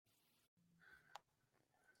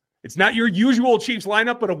It's not your usual Chiefs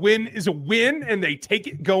lineup, but a win is a win, and they take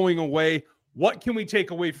it going away. What can we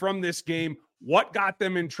take away from this game? What got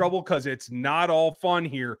them in trouble? Because it's not all fun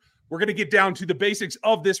here. We're going to get down to the basics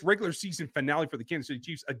of this regular season finale for the Kansas City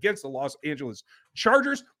Chiefs against the Los Angeles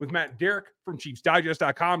Chargers with Matt Derrick from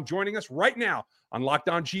ChiefsDigest.com joining us right now on Locked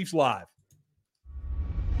On Chiefs Live.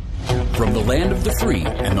 From the land of the free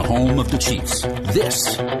and the home of the Chiefs,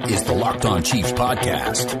 this is the Locked On Chiefs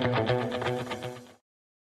podcast.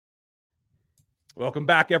 Welcome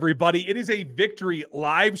back, everybody. It is a victory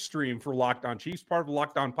live stream for Locked On Chiefs, part of the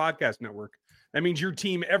Locked On Podcast Network. That means your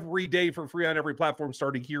team every day for free on every platform,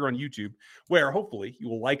 starting here on YouTube, where hopefully you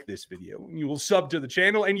will like this video, you will sub to the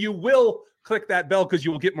channel, and you will click that bell because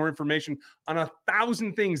you will get more information on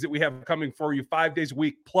 1,000 things that we have coming for you 5 days a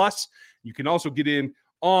week. Plus, you can also get in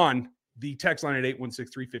on the text line at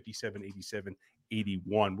 816-357-8781.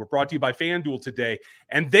 We're brought to you by FanDuel today,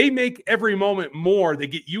 and they make every moment more. They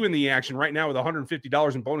get you in the action right now with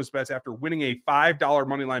 $150 in bonus bets after winning a $5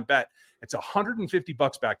 moneyline bet. It's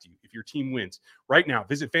 $150 back to you if your team wins. Right now,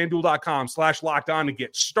 visit FanDuel.com/LockedOn to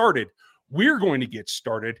get started. We're going to get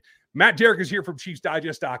started. Matt Derrick is here from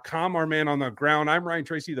ChiefsDigest.com, our man on the ground. I'm Ryan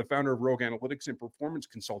Tracy, the founder of Rogue Analytics and Performance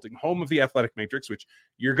Consulting, home of the Athletic Matrix, which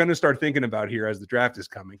you're going to start thinking about here as the draft is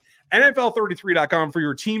coming. NFL33.com for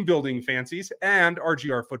your team building fancies and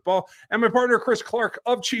RGR football. And my partner, Chris Clark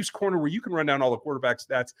of Chiefs Corner, where you can run down all the quarterback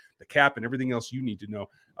stats, the cap, and everything else you need to know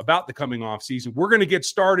about the coming off season. We're going to get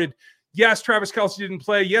started. Yes, Travis Kelce didn't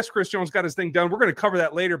play. Yes, Chris Jones got his thing done. We're going to cover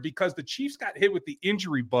that later because the Chiefs got hit with the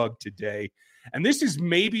injury bug today. And this is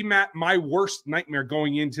maybe, Matt, my worst nightmare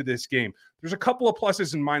going into this game. There's a couple of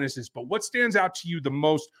pluses and minuses, but what stands out to you the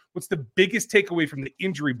most? What's the biggest takeaway from the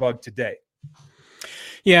injury bug today?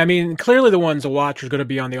 Yeah, I mean, clearly the ones to watch are going to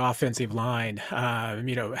be on the offensive line.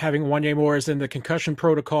 Having Wanya Morris in the concussion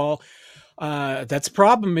protocol, that's a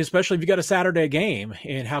problem, especially if you got a Saturday game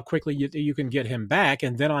and how quickly you can get him back.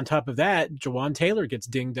 And then on top of that, Jawaan Taylor gets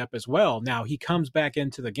dinged up as well. Now he comes back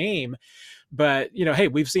into the game, but hey,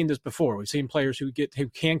 we've seen this before. We've seen players who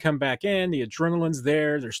can come back in. The adrenaline's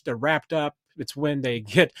there. They're wrapped up. It's when they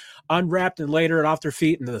get unwrapped and later off their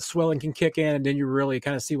feet and the swelling can kick in, and then you really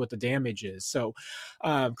kind of see what the damage is. So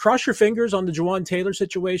cross your fingers on the Jawaan Taylor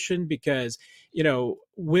situation because, at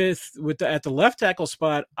the left tackle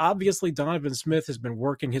spot, obviously Donovan Smith has been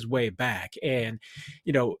working his way back. And,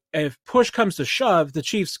 if push comes to shove, the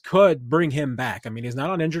Chiefs could bring him back. I mean, he's not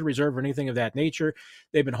on injured reserve or anything of that nature.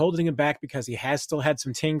 They've been holding him back because he has still had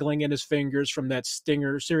some tingling in his fingers from that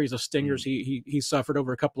series of stingers he suffered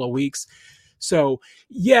over a couple of weeks. So,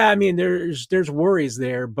 yeah, I mean, there's worries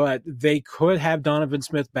there, but they could have Donovan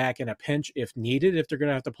Smith back in a pinch if needed, if they're going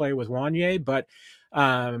to have to play with Wanya. But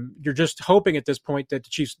you're just hoping at this point that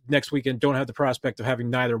the Chiefs next weekend don't have the prospect of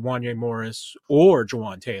having neither Wanya Morris or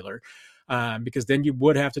Jawaan Taylor, because then you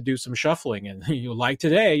would have to do some shuffling. And like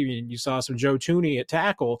today, you saw some Joe Thuney at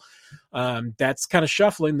tackle. That's kind of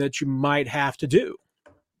shuffling that you might have to do.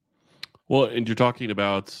 Well, and you're talking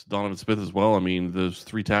about Donovan Smith as well. I mean, those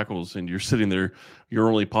three tackles, and you're sitting there, your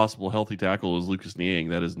only possible healthy tackle is Lucas Niang.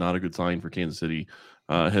 That is not a good sign for Kansas City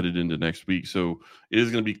headed into next week. So it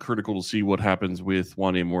is going to be critical to see what happens with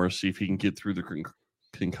Wanya Morris, see if he can get through the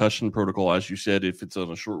concussion protocol. As you said, if it's on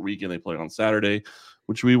a short week and they play on Saturday,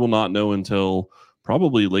 which we will not know until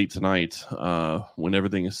probably late tonight when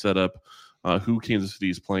everything is set up, who Kansas City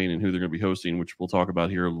is playing and who they're going to be hosting, which we'll talk about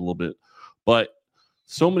here a little bit. But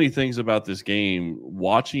so many things about this game,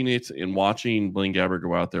 watching it and watching Blaine Gabbert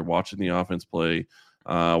go out there, watching the offense play,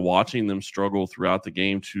 watching them struggle throughout the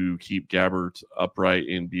game to keep Gabbert upright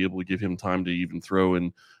and be able to give him time to even throw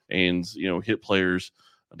and hit players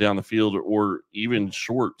down the field or even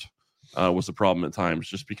short was the problem at times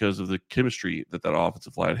just because of the chemistry that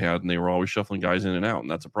offensive line had, and they were always shuffling guys in and out,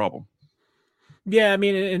 and that's a problem. Yeah, I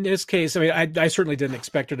mean, in this case, I mean, I certainly didn't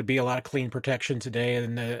expect there to be a lot of clean protection today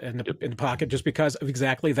in the pocket just because of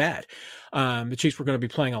exactly that. The Chiefs were going to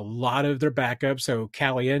be playing a lot of their backups, so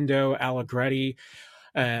Caliendo, Allegretti,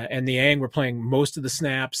 and Niang were playing most of the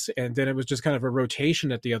snaps, and then it was just kind of a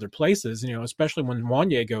rotation at the other places, especially when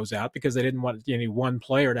Wanya goes out because they didn't want any one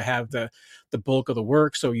player to have the bulk of the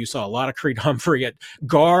work. So you saw a lot of Creed Humphrey at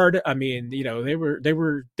guard. I mean, they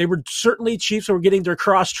were certainly Chiefs were getting their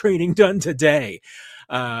cross training done today.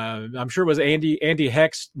 I'm sure it was Andy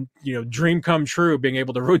Heck's, dream come true, being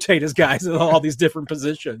able to rotate his guys in all these different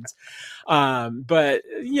positions. But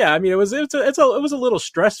yeah, I mean, it was a little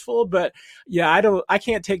stressful, but yeah, I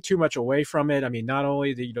can't take too much away from it. I mean, not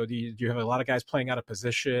only do you have a lot of guys playing out of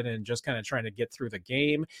position and just kind of trying to get through the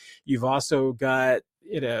game, you've also got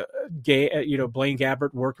Blaine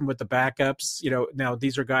Gabbert working with the backups. Now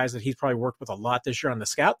these are guys that he's probably worked with a lot this year on the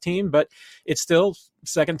scout team, but it's still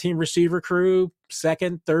second team receiver crew,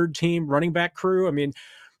 second, third team running back crew. I mean,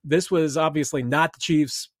 this was obviously not the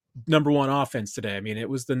Chiefs' number one offense today. I mean, it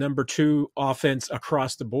was the number two offense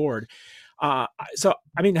across the board. So,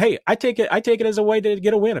 I mean, hey, I take it as a way to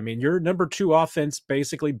get a win. I mean, your number two offense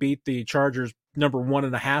basically beat the Chargers' number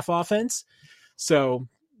 1.5 offense. So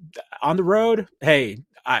on the road, hey,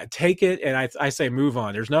 I take it and I say move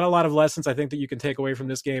on. There's not a lot of lessons I think that you can take away from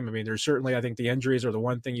this game. I mean, there's certainly, I think the injuries are the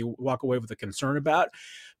one thing you walk away with a concern about.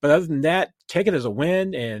 But other than that, take it as a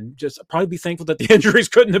win and just probably be thankful that the injuries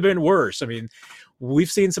couldn't have been worse. I mean,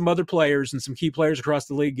 we've seen some other players and some key players across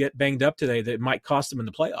the league get banged up today that might cost them in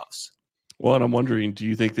the playoffs. Well, and I'm wondering, do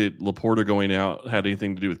you think that Laporta going out had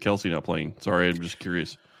anything to do with Kelsey not playing? Sorry, I'm just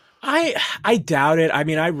curious. I doubt it. I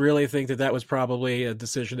mean, I really think that was probably a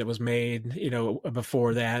decision that was made,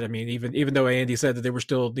 before that. I mean, even though Andy said that they were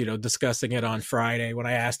still, discussing it on Friday when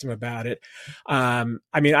I asked him about it. I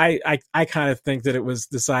mean, I kind of think that it was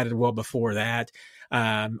decided well before that.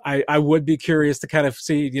 I would be curious to kind of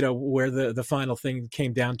see, where the final thing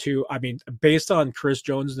came down to. I mean, based on Chris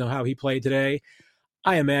Jones and how he played today,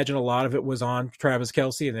 I imagine a lot of it was on Travis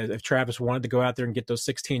Kelce. And if Travis wanted to go out there and get those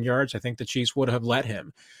 16 yards, I think the Chiefs would have let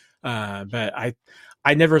him. But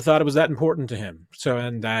I never thought it was that important to him. So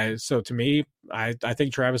to me, I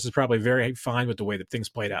think Travis is probably very fine with the way that things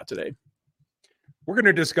played out today. We're going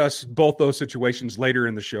to discuss both those situations later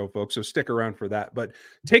in the show, folks, so stick around for that. But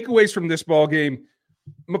takeaways from this ball game,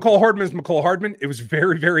 Mecole Hardman is Mecole Hardman. It was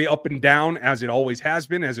very, very up and down, as it always has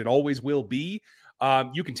been, as it always will be.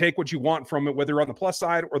 You can take what you want from it, whether on the plus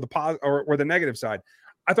side or the negative side.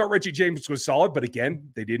 I thought Richie James was solid, but again,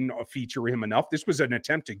 they didn't feature him enough. This was an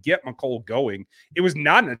attempt to get Mecole going. It was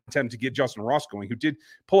not an attempt to get Justin Ross going, who did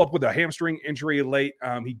pull up with a hamstring injury late.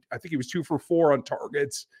 I think he was 2 for 4 on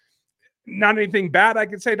targets. Not anything bad I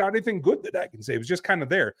can say, not anything good that I can say. It was just kind of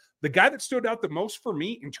there. The guy that stood out the most for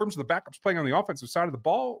me in terms of the backups playing on the offensive side of the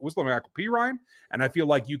ball was La'Mical Perine, and I feel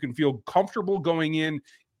like you can feel comfortable going in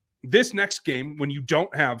this next game when you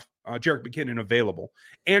don't have Jerick McKinnon available.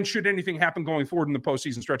 And should anything happen going forward in the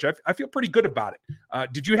postseason stretch, I feel pretty good about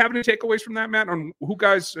it. Did you have any takeaways from that, Matt, on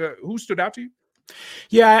who stood out to you?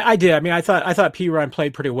 Yeah, I did. I mean, I thought Perine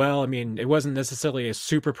played pretty well. I mean, it wasn't necessarily a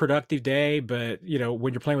super productive day, but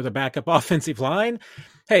when you're playing with a backup offensive line,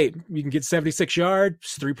 hey, you can get 76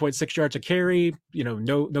 yards, 3.6 yards a carry,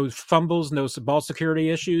 no fumbles, no ball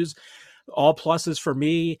security issues. All pluses for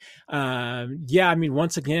me. I mean,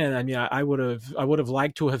 once again, I mean, I would have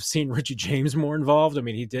liked to have seen Richie James more involved. I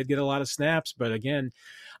mean, he did get a lot of snaps, but again,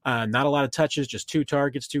 not a lot of touches, just 2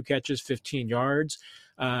 targets, 2 catches, 15 yards.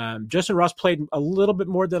 Justin Ross played a little bit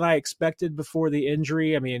more than I expected before the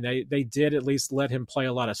injury. I mean, they did at least let him play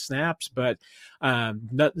a lot of snaps, but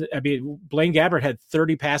Blaine Gabbert had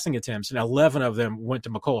 30 passing attempts and 11 of them went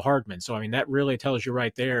to Mecole Hardman. So, I mean, that really tells you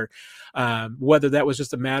right there whether that was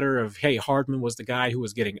just a matter of, hey, Hardman was the guy who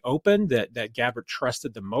was getting open that Gabbert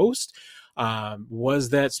trusted the most. Was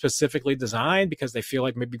that specifically designed because they feel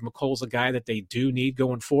like maybe McColl's a guy that they do need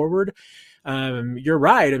going forward? You're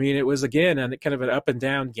right. I mean, it was, again, kind of an up and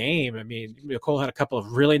down game. I mean, Mecole had a couple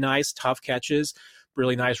of really nice, tough catches,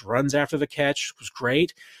 really nice runs after the catch. It was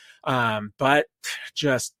great. But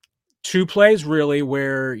just 2 plays really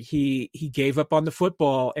where he gave up on the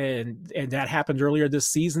football, and that happened earlier this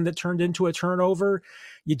season that turned into a turnover.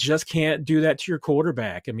 You just can't do that to your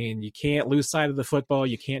quarterback. I mean, you can't lose sight of the football.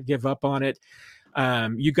 You can't give up on it.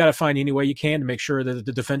 You've got to find any way you can to make sure that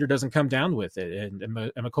the defender doesn't come down with it. And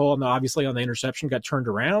Mecole, obviously on the interception, got turned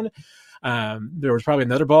around. There was probably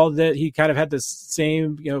another ball that he kind of had the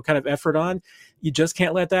same, kind of effort on. You just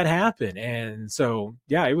can't let that happen. And so,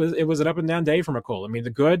 yeah, it was an up and down day for Mecole. I mean,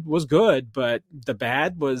 the good was good, but the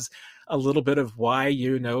bad was a little bit of why,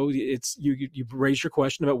 it's you raise your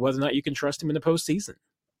question about whether or not you can trust him in the postseason.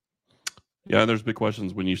 Yeah, there's big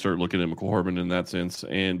questions when you start looking at Mecole Hardman in that sense.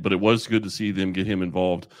 But it was good to see them get him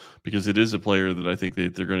involved because it is a player that I think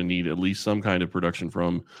that they're going to need at least some kind of production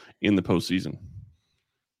from in the postseason.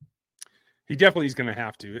 He definitely is going to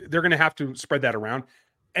have to. They're going to have to spread that around.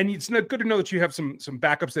 And it's good to know that you have some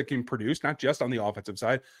backups that can produce, not just on the offensive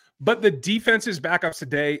side, but the defense's backups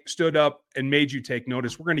today stood up and made you take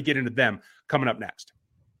notice. We're going to get into them coming up next.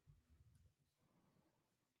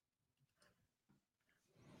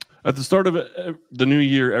 At the start of the new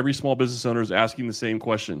year, every small business owner is asking the same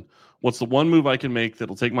question. What's the one move I can make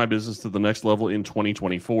that'll take my business to the next level in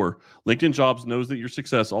 2024? LinkedIn Jobs knows that your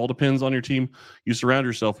success all depends on your team you surround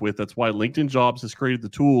yourself with. That's why LinkedIn Jobs has created the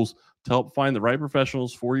tools to help find the right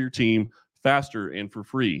professionals for your team faster and for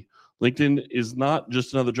free. LinkedIn is not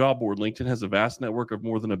just another job board. LinkedIn has a vast network of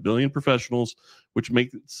more than 1 billion professionals, which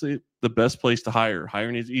makes it the best place to hire.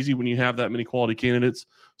 Hiring is easy when you have that many quality candidates.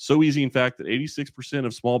 So easy, in fact, that 86%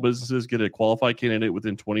 of small businesses get a qualified candidate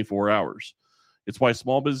within 24 hours. It's why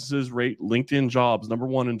small businesses rate LinkedIn Jobs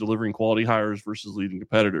 #1 in delivering quality hires versus leading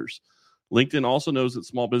competitors. LinkedIn also knows that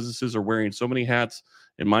small businesses are wearing so many hats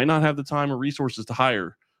and might not have the time or resources to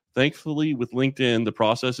hire. Thankfully, with LinkedIn, the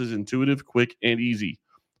process is intuitive, quick, and easy.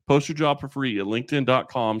 Post your job for free at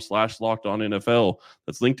linkedin.com/lockedonnfl.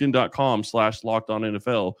 That's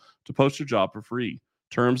linkedin.com/lockedonnfl to post your job for free.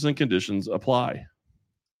 Terms and conditions apply.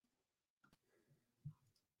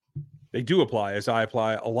 They do apply, as I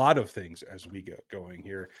apply a lot of things as we get going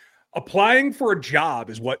here. Applying for a job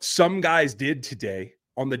is what some guys did today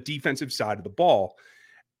on the defensive side of the ball.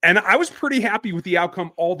 And I was pretty happy with the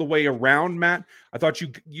outcome all the way around, Matt. I thought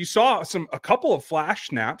you saw a couple of flash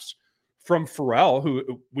snaps from Pharrell,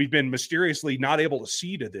 who we've been mysteriously not able to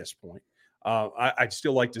see to this point. I'd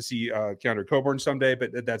still like to see Keandre Coburn someday,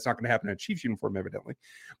 but that's not going to happen in a Chiefs uniform, evidently.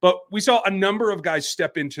 But we saw a number of guys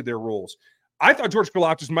step into their roles. I thought George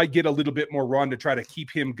Karlaftis might get a little bit more run to try to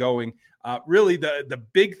keep him going. Really, the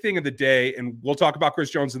big thing of the day, and we'll talk about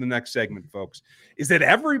Chris Jones in the next segment, folks, is that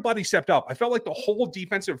everybody stepped up. I felt like the whole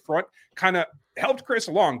defensive front kind of helped Chris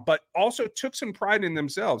along, but also took some pride in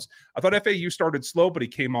themselves. I thought FAU started slow, but he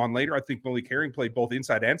came on later. I think Malik Herring played both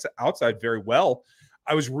inside and outside very well.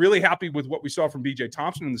 I was really happy with what we saw from B.J.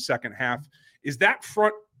 Thompson in the second half. Is that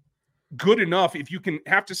front good enough if you can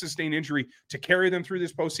have to sustain injury to carry them through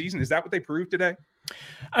this postseason? Is that what they proved today?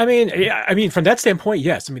 I mean, from that standpoint,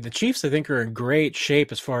 yes. I mean, the Chiefs, I think, are in great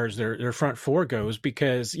shape as far as their front four goes,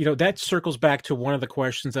 because, that circles back to one of the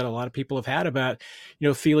questions that a lot of people have had about,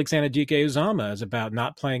 Felix Anudike-Uzomah is about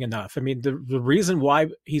not playing enough. I mean, the reason why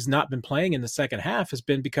he's not been playing in the second half has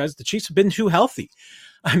been because the Chiefs have been too healthy.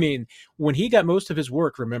 I mean, when he got most of his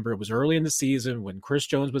work, remember, it was early in the season when Chris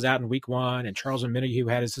Jones was out in week 1 and Charles Omenihu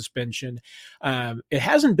had his suspension. It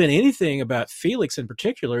hasn't been anything about Felix in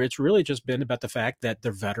particular. It's really just been about the fact that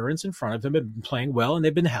the veterans in front of him have been playing well and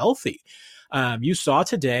they've been healthy. You saw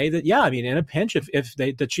today that, in a pinch, if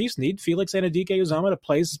the Chiefs need Felix Anudike-Uzomah to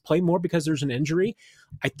play more because there's an injury,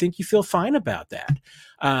 I think you feel fine about that.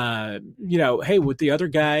 Hey, with the other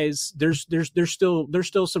guys, there's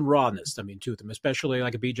still some rawness, to them, especially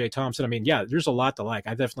like a B.J. Thompson. There's a lot to like. I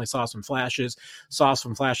definitely saw some flashes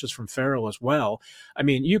from Farrell as well. I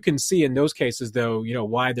mean, you can see in those cases, though,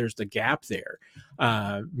 why there's the gap there.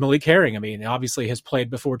 Malik Herring, obviously has played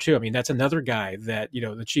before too. That's another guy that,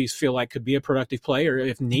 the Chiefs feel like could be a productive player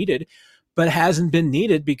if needed, but hasn't been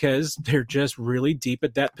needed because they're just really deep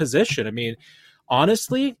at that position.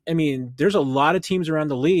 Honestly, there's a lot of teams around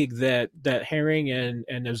the league that Herring and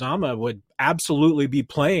Uzomah would absolutely be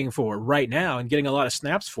playing for right now and getting a lot of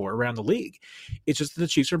snaps for around the league. It's just that the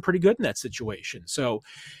Chiefs are pretty good in that situation. So,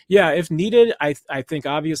 if needed, I think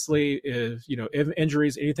obviously if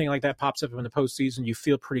injuries, anything like that pops up in the postseason, you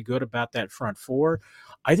feel pretty good about that front four.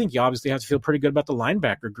 I think you obviously have to feel pretty good about the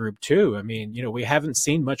linebacker group too. We haven't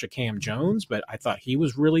seen much of Cam Jones, but I thought he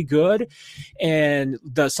was really good. And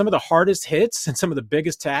some of the hardest hits and some of the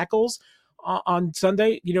biggest tackles on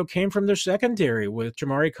Sunday, came from their secondary with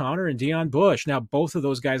Jamari Conner and Deon Bush. Now, both of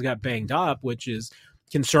those guys got banged up, which is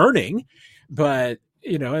concerning, but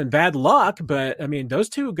and bad luck. But those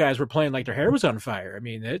two guys were playing like their hair was on fire.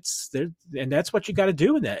 And that's what you got to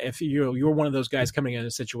do in that. If you're one of those guys coming in a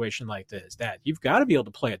situation like this, that you've got to be able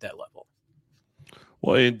to play at that level.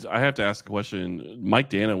 Well, I have to ask a question. Mike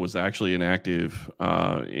Dana was actually inactive,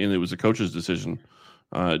 and it was a coach's decision.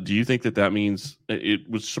 Do you think that means it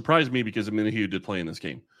would surprise me because Omenihu did play in this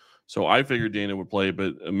game? So I figured Dana would play,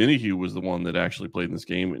 but Omenihu was the one that actually played in this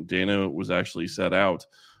game, and Dana was actually set out.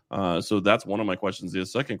 So that's one of my questions. The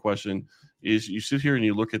second question is, you sit here and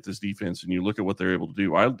you look at this defense and you look at what they're able to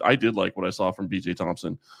do. I did like what I saw from B.J.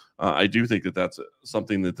 Thompson. I do think that that's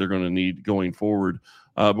something that they're going to need going forward.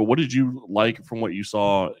 But what did you like from what you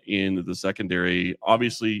saw in the secondary?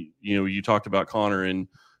 Obviously, you talked about Connor and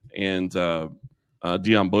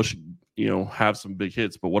Deon Bush, have some big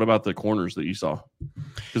hits. But what about the corners that you saw?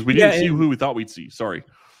 Because we didn't see who we thought we'd see. Sorry.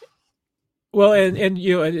 Well, and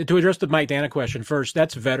to address the Mike Dana question first,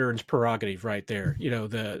 that's veterans' prerogative right there.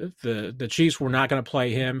 The Chiefs were not going to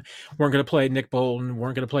play him, weren't going to play Nick Bolton,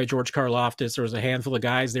 weren't going to play George Karlaftis. There was a handful of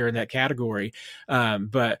guys there in that category,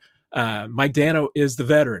 but Mike Dano is the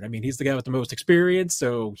veteran. I mean, he's the guy with the most experience,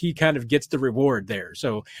 so he kind of gets the reward there.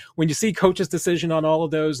 So when you see coach's decision on all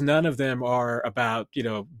of those, none of them are about,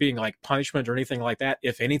 being like punishment or anything like that.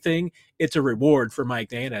 If anything, it's a reward for Mike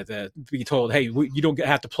Dana to be told, hey, you don't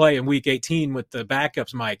have to play in week 18 with the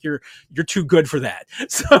backups, Mike. You're too good for that.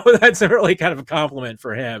 So that's really kind of a compliment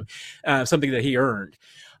for him, something that he earned.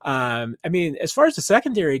 I mean, as far as the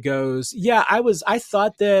secondary goes, yeah, I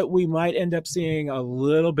thought that we might end up seeing a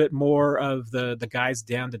little bit more of the guys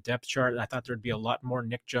down the depth chart. I thought there'd be a lot more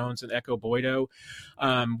Nick Jones and Echo Boydo.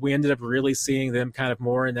 We ended up really seeing them kind of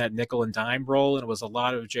more in that nickel and dime role, and it was a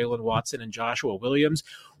lot of Jalen Watson and Joshua Williams,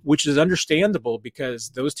 which is understandable because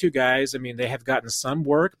those two guys, I mean, they have gotten some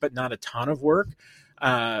work, but not a ton of work.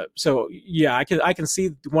 So yeah, I can see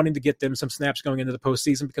wanting to get them some snaps going into the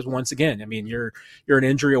postseason because once again, I mean, you're an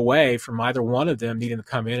injury away from either one of them needing to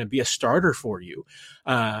come in and be a starter for you.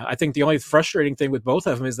 I think the only frustrating thing with both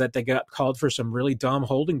of them is that they got called for some really dumb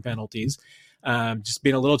holding penalties, just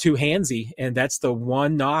being a little too handsy. And that's the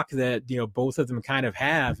one knock that, both of them kind of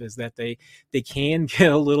have is that they can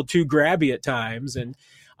get a little too grabby at times. And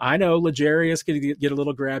I know L'Jarius could get a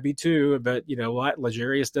little grabby too, but you know what?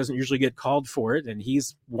 L'Jarius doesn't usually get called for it, and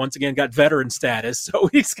he's once again got veteran status, so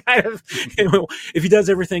he's kind of, if he does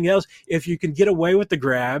everything else, if you can get away with the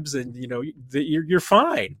grabs, and you're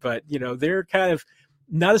fine. But they're kind of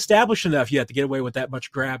not established enough yet to get away with that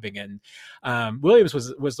much grabbing. And Williams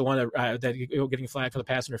was the one that getting flagged for the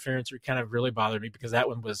pass interference kind of really bothered me because that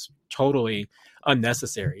one was totally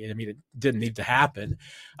unnecessary. I mean, it didn't need to happen.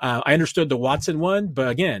 I understood the Watson one, but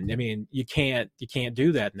again, I mean, you can't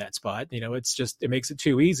do that in that spot. It makes it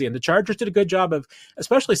too easy. And the Chargers did a good job of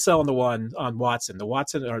especially selling the one on Watson, the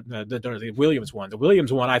Williams one. The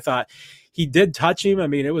Williams one, I thought he did touch him. I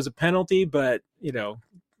mean, it was a penalty, but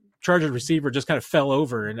Chargers receiver just kind of fell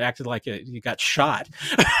over and acted like he got shot.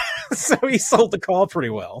 So he sold the call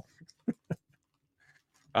pretty well.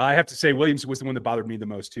 I have to say Williams was the one that bothered me the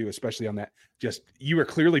most too, especially on that. Just you were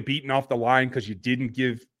clearly beaten off the line because you didn't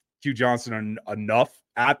give Q Johnson enough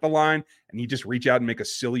at the line, and you just reach out and make a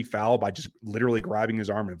silly foul by just literally grabbing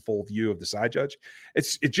his arm in full view of the side judge.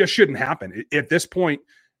 It just shouldn't happen. At this point,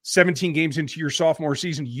 17 games into your sophomore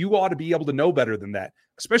season, you ought to be able to know better than that,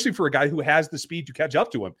 especially for a guy who has the speed to catch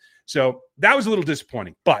up to him. So that was a little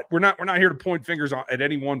disappointing, but we're not here to point fingers at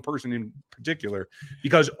any one person in particular,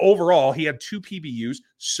 because overall he had 2 PBUs.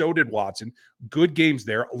 So did Watson. Good games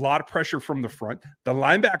there. A lot of pressure from the front. The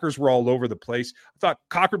linebackers were all over the place. I thought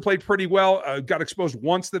Cochran played pretty well. Got exposed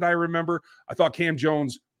once that I remember. I thought Cam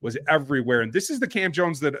Jones was everywhere. And this is the Cam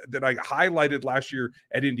Jones that I highlighted last year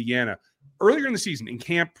at Indiana. Earlier in the season, in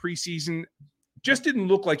camp, preseason, just didn't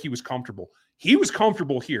look like he was comfortable. He was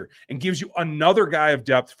comfortable here and gives you another guy of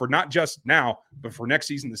depth for not just now, but for next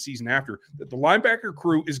season, the season after, that the linebacker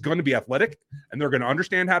crew is going to be athletic and they're going to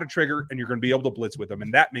understand how to trigger and you're going to be able to blitz with them.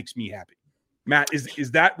 And that makes me happy. Matt,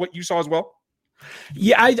 is that what you saw as well?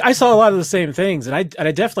 Yeah, I saw a lot of the same things, and I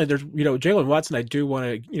definitely, there's Jalen Watson I do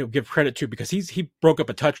want to give credit to because he broke up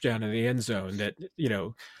a touchdown in the end zone that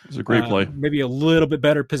it was a great play, maybe a little bit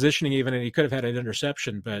better positioning even, and he could have had an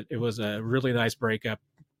interception, but it was a really nice breakup,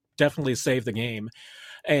 definitely saved the game.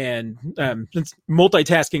 And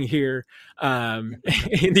multitasking here,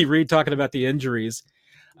 Andy Reid talking about the injuries.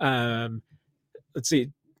 Let's see,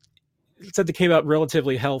 it said they came out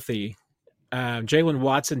relatively healthy. Jalen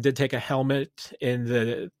Watson did take a helmet in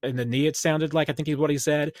the knee, it sounded like, I think is what he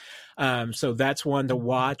said. So that's one to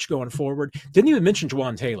watch going forward. Didn't even mention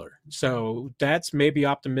Juwan Taylor. So that's maybe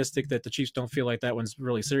optimistic that the Chiefs don't feel like that one's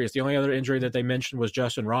really serious. The only other injury that they mentioned was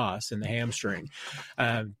Justin Ross in the hamstring.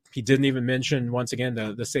 He didn't even mention, once again,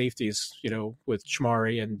 the safeties, with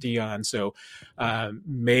Shamari and Dion. So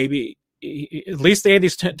maybe at least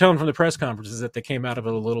Andy's tone from the press conference is that they came out of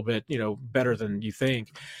it a little bit, better than you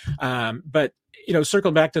think. But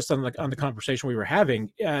circling back just on the conversation we were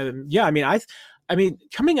having, I mean,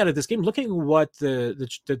 coming out of this game, looking at what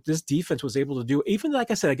this defense was able to do, even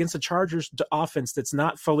like I said, against the Chargers offense that's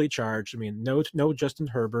not fully charged. I mean, no Justin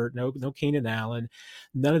Herbert, no Keenan Allen,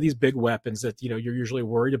 none of these big weapons that you're usually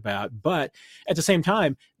worried about. But at the same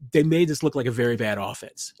time, they made this look like a very bad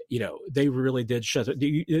offense. They really did shut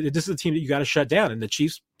it. This is a team that you got to shut down, and the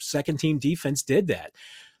Chiefs' second team defense did that.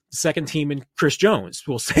 Second team in Chris Jones,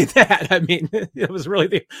 we'll say that. I mean, it was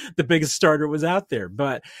really the biggest starter was out there.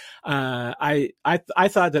 But I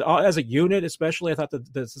thought that as a unit, especially, I thought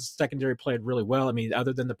that the secondary played really well. I mean,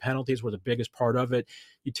 other than the penalties were the biggest part of it.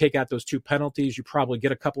 You take out those 2 penalties, you probably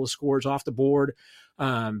get a couple of scores off the board.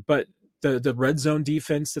 But The red zone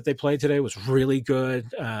defense that they played today was really good.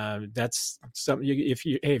 That's something. If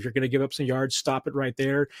you're going to give up some yards, stop it right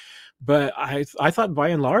there. But I thought by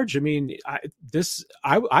and large, I mean,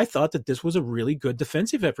 I thought that this was a really good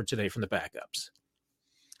defensive effort today from the backups.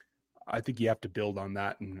 I think you have to build on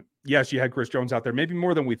that. And yes, you had Chris Jones out there, maybe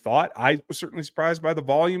more than we thought. I was certainly surprised by the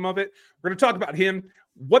volume of it. We're going to talk about him,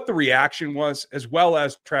 what the reaction was, as well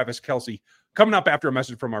as Travis Kelce, coming up after a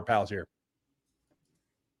message from our pals here.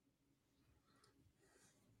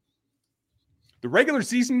 The regular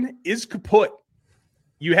season is kaput.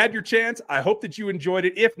 You had your chance. I hope that you enjoyed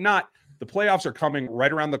it. If not, the playoffs are coming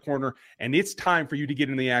right around the corner, and it's time for you to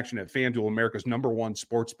get in the action at FanDuel, America's #1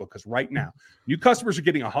 sportsbook, because right now, new customers are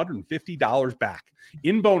getting $150 back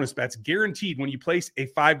in bonus bets, guaranteed when you place a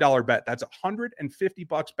 $5 bet. That's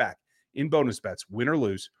 $150 back in bonus bets, win or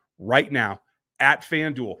lose, right now at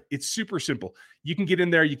FanDuel. It's super simple. You can get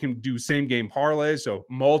in there. You can do same-game parlays, so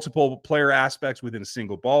multiple player aspects within a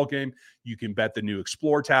single ball game. You can bet the new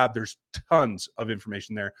Explore tab. There's tons of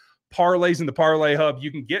information there. Parlays in the Parlay Hub.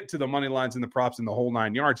 You can get to the money lines and the props in the whole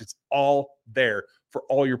 9 yards. It's all there for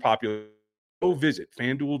all your popular. Go visit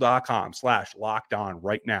FanDuel.com/lockedon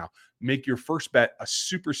right now. Make your first bet a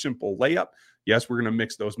super simple layup. Yes, we're going to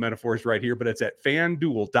mix those metaphors right here, but it's at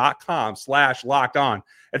FanDuel.com/lockedon.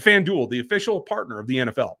 At FanDuel, the official partner of the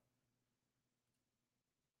NFL.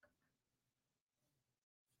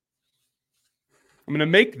 I'm going to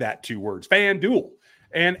make that 2 words, FanDuel.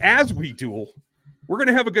 And as we duel, we're going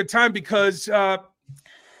to have a good time because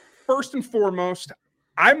first and foremost,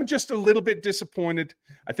 I'm just a little bit disappointed.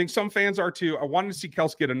 I think some fans are too. I wanted to see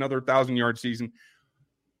Kelce get another 1,000-yard season.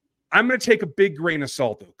 I'm going to take a big grain of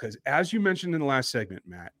salt, though, because as you mentioned in the last segment,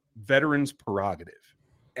 Matt, veterans' prerogative.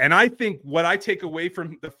 And I think what I take away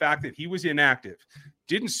from the fact that he was inactive,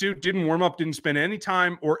 didn't suit, didn't warm up, didn't spend any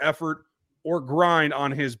time or effort or grind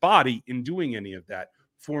on his body in doing any of that.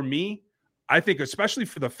 For me, I think especially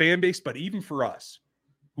for the fan base, but even for us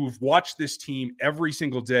who've watched this team every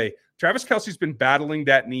single day, Travis Kelce's been battling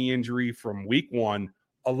that knee injury from week 1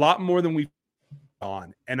 a lot more than we've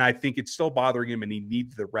on. And I think it's still bothering him and he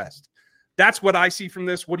needs the rest. That's what I see from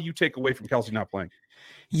this. What do you take away from Kelce not playing?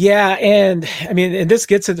 Yeah, and I mean, and this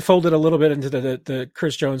gets it folded a little bit into the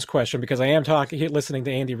Chris Jones question, because I am listening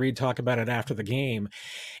to Andy Reid talk about it after the game,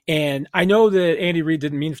 and I know that Andy Reid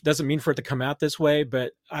doesn't mean for it to come out this way,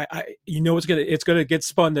 but I it's gonna get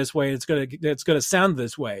spun this way. It's gonna sound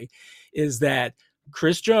this way. Is that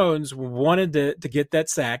Chris Jones wanted to get that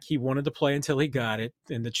sack? He wanted to play until he got it,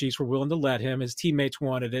 and the Chiefs were willing to let him. His teammates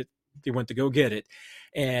wanted it. They went to go get it,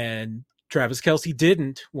 and Travis Kelce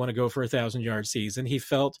didn't want to go for 1,000-yard season. He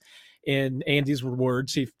felt, in Andy's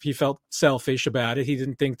words, he felt selfish about it. He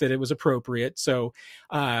didn't think that it was appropriate. So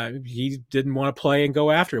he didn't want to play and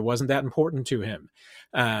go after it. It wasn't that important to him.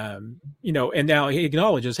 And now he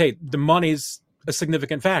acknowledges, hey, the money's a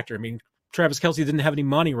significant factor. I mean, Travis Kelce didn't have any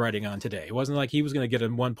money riding on today. It wasn't like he was going to get a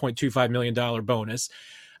 $1.25 million bonus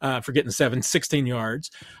for getting 16 yards,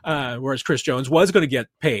 whereas Chris Jones was going to get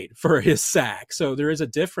paid for his sack. So there is a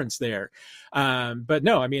difference there. But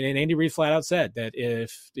no, I mean, and Andy Reid flat out said that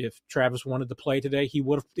if Travis wanted to play today, he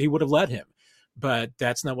would have let him. But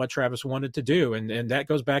that's not what Travis wanted to do. And that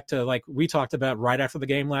goes back to, like we talked about right after the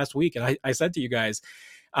game last week. And I said to you guys,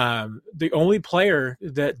 the only player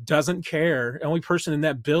that doesn't care, the only person in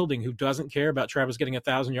that building who doesn't care about Travis getting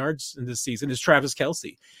 1,000 yards in this season is Travis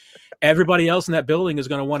Kelce. Everybody else in that building is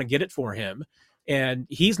going to want to get it for him, and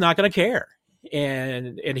he's not going to care.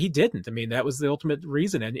 And he didn't. I mean, that was the ultimate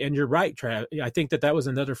reason. And you're right, Trav. I think that was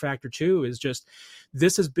another factor too, is just,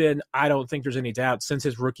 this has been, I don't think there's any doubt, since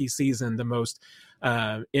his rookie season, the most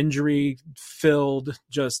injury filled,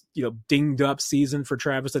 just, dinged up season for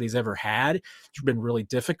Travis that he's ever had. It's been really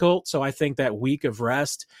difficult. So I think that week of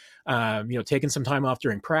rest, taking some time off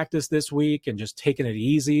during practice this week and just taking it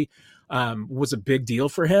easy was a big deal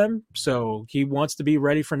for him. So he wants to be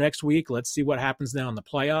ready for next week. Let's see what happens now in the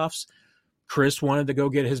playoffs. Chris wanted to go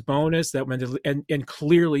get his bonus. That meant, and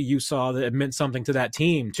clearly you saw that it meant something to that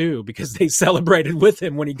team too, because they celebrated with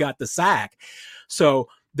him when he got the sack. So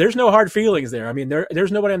there's no hard feelings there. I mean,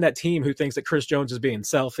 there's nobody on that team who thinks that Chris Jones is being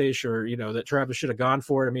selfish or, that Travis should have gone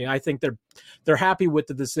for it. I mean, I think they're happy with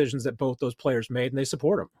the decisions that both those players made, and they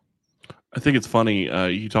support them. I think it's funny.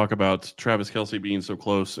 You talk about Travis Kelce being so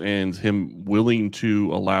close and him willing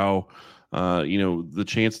to allow the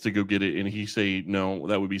chance to go get it, and he say, no,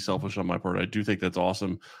 that would be selfish on my part. I do think that's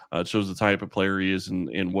awesome. It shows the type of player he is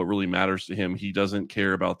and what really matters to him. He doesn't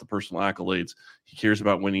care about the personal accolades. He cares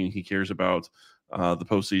about winning. He cares about the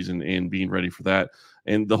postseason and being ready for that.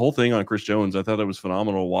 And the whole thing on Chris Jones, I thought it was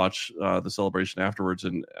phenomenal to watch the celebration afterwards.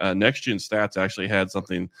 And Next Gen Stats actually had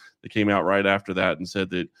something that came out right after that and said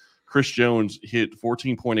that Chris Jones hit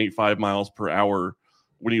 14.85 miles per hour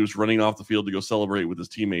when he was running off the field to go celebrate with his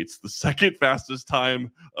teammates. The second fastest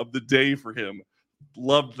time of the day for him.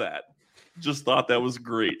 Loved that. Just thought that was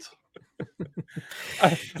great.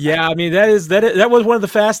 Yeah, I mean, that was one of the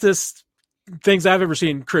fastest things I've ever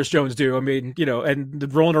seen Chris Jones do. I mean,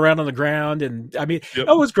 and rolling around on the ground, and I mean, It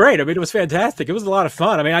was great. I mean, it was fantastic. It was a lot of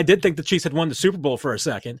fun. I mean, I did think the Chiefs had won the Super Bowl for a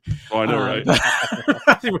second. Oh, I know, right?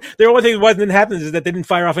 The only thing that didn't happen is that they didn't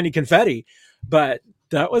fire off any confetti, but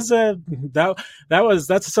that's a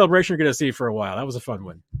celebration you're going to see for a while. That was a fun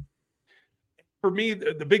one. For me,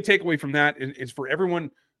 the big takeaway from that is for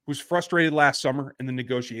everyone who's frustrated last summer in the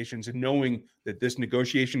negotiations and knowing that this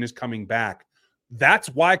negotiation is coming back. That's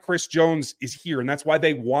why Chris Jones is here, and that's why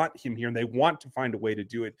they want him here, and they want to find a way to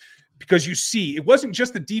do it. Because you see, it wasn't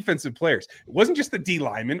just the defensive players. It wasn't just the D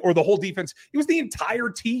linemen or the whole defense. It was the entire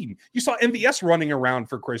team. You saw MVS running around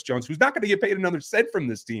for Chris Jones, who's not going to get paid another cent from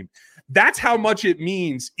this team. That's how much it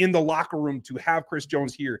means in the locker room to have Chris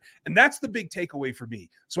Jones here. And that's the big takeaway for me.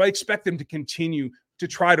 So I expect them to continue to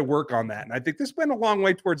try to work on that. And I think this went a long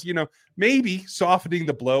way towards, maybe softening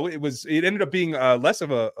the blow. It ended up being less of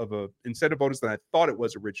a incentive bonus than I thought it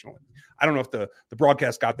was originally. I don't know if the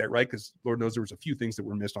broadcast got that right, because Lord knows there was a few things that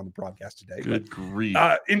were missed on the broadcast today. Good grief.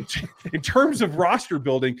 In terms of roster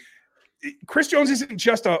building, Chris Jones isn't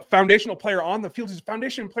just a foundational player on the field. He's a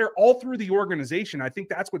foundational player all through the organization. I think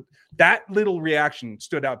that's what that little reaction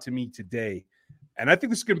stood out to me today. And I think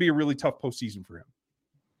this is going to be a really tough postseason for him.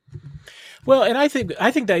 Well, and I think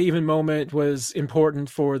that even moment was important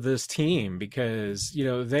for this team because,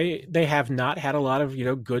 they have not had a lot of,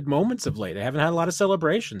 good moments of late. They haven't had a lot of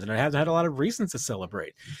celebrations, and they haven't had a lot of reasons to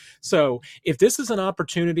celebrate. So if this is an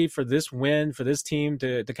opportunity for this win, for this team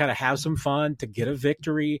to kind of have some fun, to get a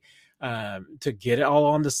victory, to get it all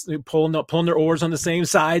on the pulling their oars on the same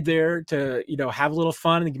side there, to, have a little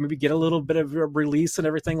fun and maybe get a little bit of a release and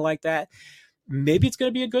everything like that. Maybe it's going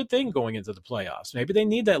to be a good thing going into the playoffs. Maybe they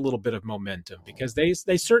need that little bit of momentum because they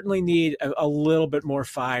certainly need a little bit more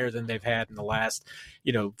fire than they've had in the last,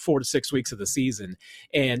 4 to 6 weeks of the season.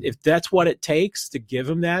 And if that's what it takes to give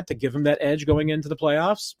them that edge going into the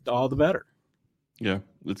playoffs, all the better. Yeah,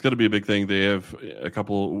 it's going to be a big thing. They have a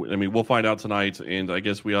couple. I mean, we'll find out tonight, and I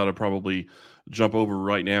guess we ought to probably jump over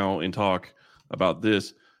right now and talk about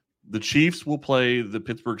this. The Chiefs will play the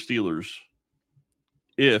Pittsburgh Steelers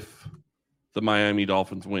if the Miami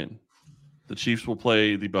Dolphins win. The Chiefs will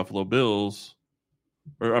play the Buffalo Bills,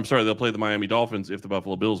 they'll play the Miami Dolphins if the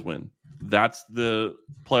Buffalo Bills win. That's the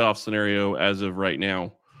playoff scenario as of right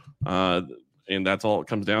now. And that's all it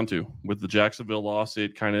comes down to. With the Jacksonville loss,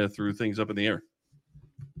 it kind of threw things up in the air.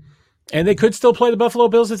 And they could still play the Buffalo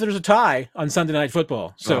Bills if there's a tie on Sunday Night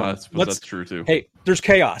Football. So that's true too. Hey, there's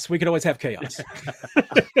chaos. We could always have chaos.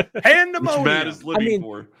 Pandemonium. Matt is living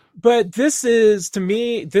for. But this is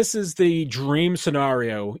the dream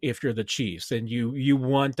scenario if you're the Chiefs and you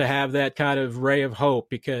want to have that kind of ray of hope,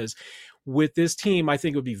 because with this team, I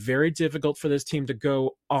think it would be very difficult for this team to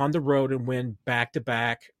go on the road and win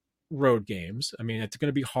back-to-back road games. I mean, it's going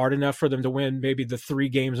to be hard enough for them to win maybe the 3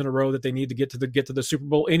 games in a row that they need to get to the Super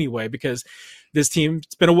Bowl anyway, because this team,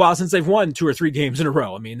 it's been a while since they've won 2 or 3 games in a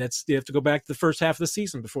row. I mean, you have to go back to the first half of the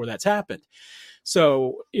season before that's happened.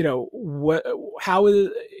 So,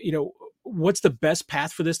 what's the best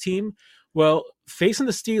path for this team? Well, facing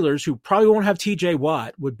the Steelers, who probably won't have TJ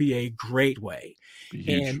Watt, would be a great way.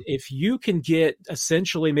 And if you can get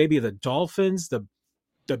essentially maybe the Dolphins, the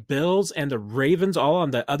Bills and the Ravens all on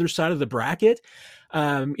the other side of the bracket,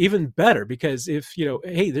 even better, because if,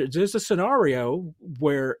 there's a scenario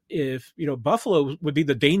where if, Buffalo would be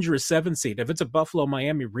the dangerous 7 seed, if it's a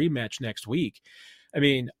Buffalo-Miami rematch next week, I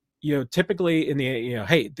mean, typically in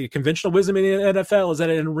the, the conventional wisdom in the NFL is that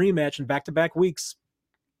in a rematch in back-to-back weeks,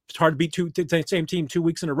 it's hard to beat the same team 2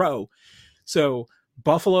 weeks in a row. So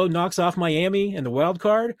Buffalo knocks off Miami in the wild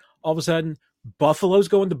card. All of a sudden, Buffalo's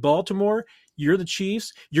going to Baltimore. You're the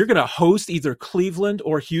Chiefs. You're going to host either Cleveland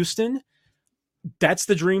or Houston. That's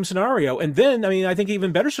the dream scenario. And then, I mean, I think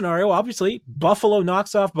even better scenario, obviously, Buffalo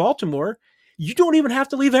knocks off Baltimore. You don't even have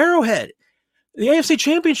to leave Arrowhead. the AFC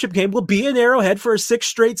Championship game will be in Arrowhead for a 6th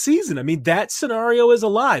straight season. I mean, that scenario is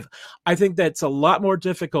alive. I think that's a lot more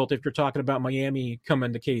difficult if you're talking about Miami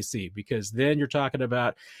coming to KC, because then you're talking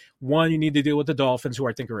about, one, you need to deal with the Dolphins, who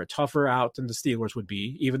I think are a tougher out than the Steelers would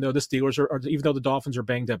be, even though even though the Dolphins are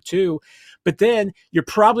banged up too. But then you're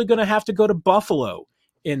probably going to have to go to Buffalo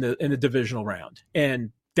in the divisional round,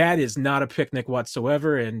 and that is not a picnic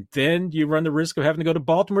whatsoever. And then you run the risk of having to go to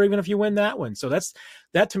Baltimore, even if you win that one. So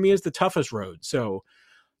that to me is the toughest road. So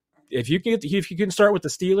if you can start with the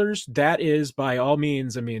Steelers, that is by all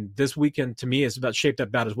means. I mean, this weekend to me is about shaped up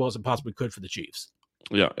about as well as it possibly could for the Chiefs.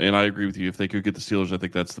 Yeah, and I agree with you. If they could get the Steelers, I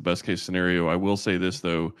think that's the best case scenario. I will say this,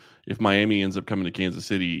 though. If Miami ends up coming to Kansas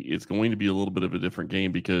City, it's going to be a little bit of a different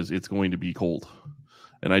game because it's going to be cold.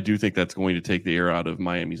 And I do think that's going to take the air out of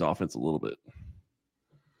Miami's offense a little bit.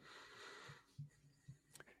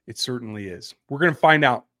 It certainly is. We're going to find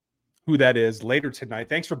out who that is later tonight.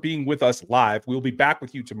 Thanks for being with us live. We'll be back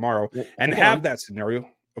with you tomorrow and have that scenario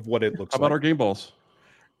of what it looks like. How about our game balls?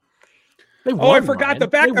 I forgot the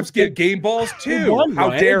backups get game balls too. How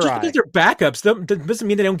dare I? Just because they're backups doesn't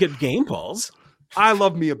mean they don't get game balls. I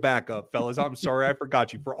love me a backup, fellas. I'm sorry. I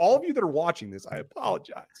forgot you. For all of you that are watching this, I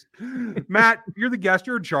apologize. Matt, you're the guest.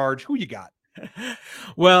 You're in charge. Who you got?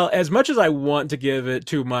 Well, as much as I want to give it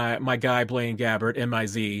to my guy Blaine Gabbert,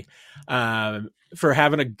 MIZ, for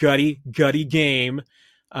having a gutty game,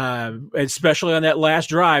 especially on that last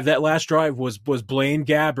drive. That last drive was Blaine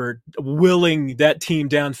Gabbert willing that team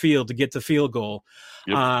downfield to get the field goal.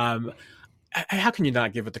 Yep. How can you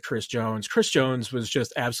not give it to Chris Jones? Chris Jones was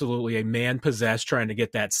just absolutely a man possessed trying to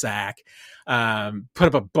get that sack. Put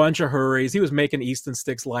up a bunch of hurries. He was making Easton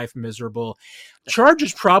Stick's life miserable.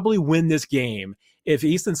 Chargers probably win this game if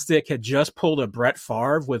Easton Stick had just pulled a Brett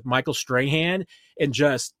Favre with Michael Strahan and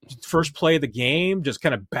just first play of the game, just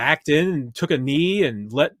kind of backed in and took a knee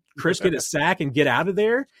and let Chris get a sack and get out of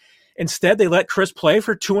there. Instead, they let Chris play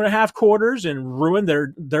for 2.5 quarters and ruin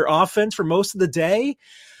their offense for most of the day.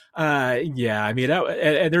 I mean,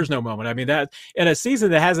 there's no moment. I mean, that in a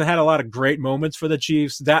season that hasn't had a lot of great moments for the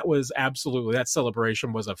Chiefs, that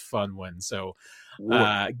celebration was a fun win. So,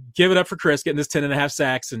 give it up for Chris getting this 10.5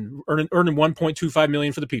 sacks and earning $1.25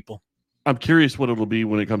 million for the people. I'm curious what it'll be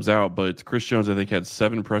when it comes out, but Chris Jones, I think, had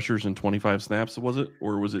 7 pressures and 25 snaps. Was it,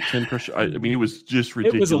 or was it 10 pressure? I mean, it was just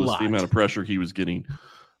ridiculous the amount of pressure he was getting.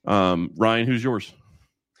 Ryan, who's yours?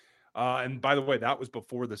 And by the way, that was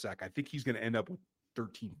before the sack. I think he's going to end up with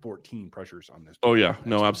 13, 14 pressures on this. Oh yeah,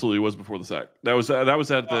 no, absolutely, it was before the sack. That was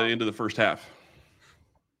at the end of the first half.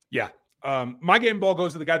 Yeah, my game ball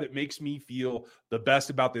goes to the guy that makes me feel the best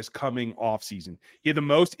about this coming off season. He had the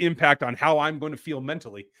most impact on how I'm going to feel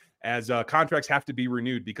mentally as contracts have to be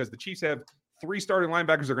renewed, because the Chiefs have 3 starting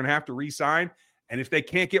linebackers they're going to have to re-sign. And if they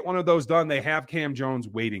can't get one of those done, they have Cam Jones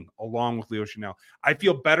waiting along with Leo Chanel. I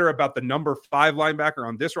feel better about the number 5 linebacker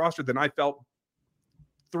on this roster than I felt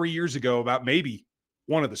 3 years ago about maybe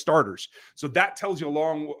one of the starters. So that tells you a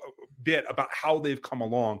long bit about how they've come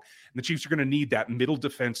along. And the Chiefs are going to need that middle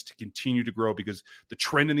defense to continue to grow, because the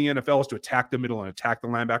trend in the NFL is to attack the middle and attack the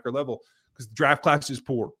linebacker level, because the draft class is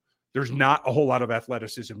poor. There's not a whole lot of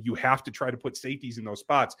athleticism. You have to try to put safeties in those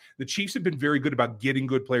spots. The Chiefs have been very good about getting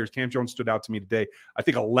good players. Cam Jones stood out to me today. I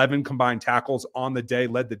think 11 combined tackles on the day,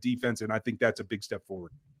 led the defense, and I think that's a big step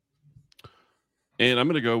forward. And I'm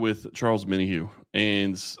going to go with Charles Omenihu.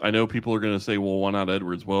 And I know people are going to say, well, why not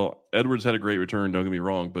Edwards? Well, Edwards had a great return, don't get me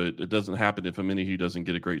wrong, but it doesn't happen if Omenihu doesn't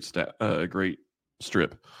get a great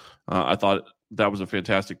strip. I thought that was a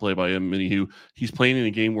fantastic play by Omenihu. He's playing in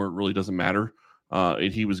a game where it really doesn't matter.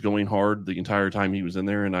 And he was going hard the entire time he was in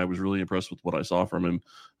there, and I was really impressed with what I saw from him.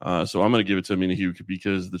 So I'm going to give it to Omenihu,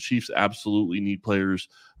 because the Chiefs absolutely need players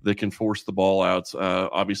that can force the ball out.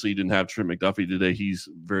 Obviously, he didn't have Trent McDuffie today. He's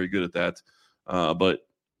very good at that. But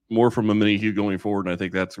more from Omenihu going forward, and I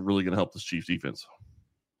think that's really going to help this Chiefs defense.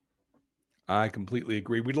 I completely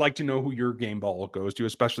agree. We'd like to know who your game ball goes to,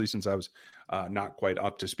 especially since I was not quite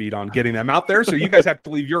up to speed on getting them out there. So you guys have to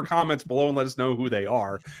leave your comments below and let us know who they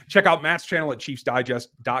are. Check out Matt's channel at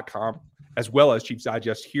ChiefsDigest.com, as well as Chiefs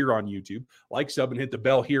Digest here on YouTube. Like, sub, and hit the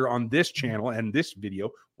bell here on this channel and this video.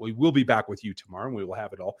 We will be back with you tomorrow, and we will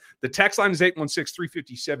have it all. The text line is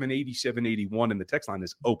 816-357-8781, and the text line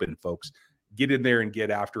is open, folks. Get in there and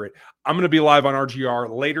get after it. I'm going to be live on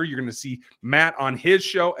RGR later. You're going to see Matt on his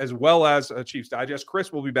show, as well as Chiefs Digest.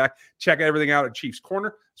 Chris will be back. Check everything out at Chiefs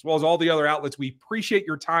Corner, as well as all the other outlets. We appreciate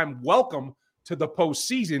your time. Welcome to the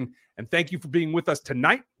postseason, and thank you for being with us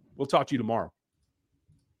tonight. We'll talk to you tomorrow.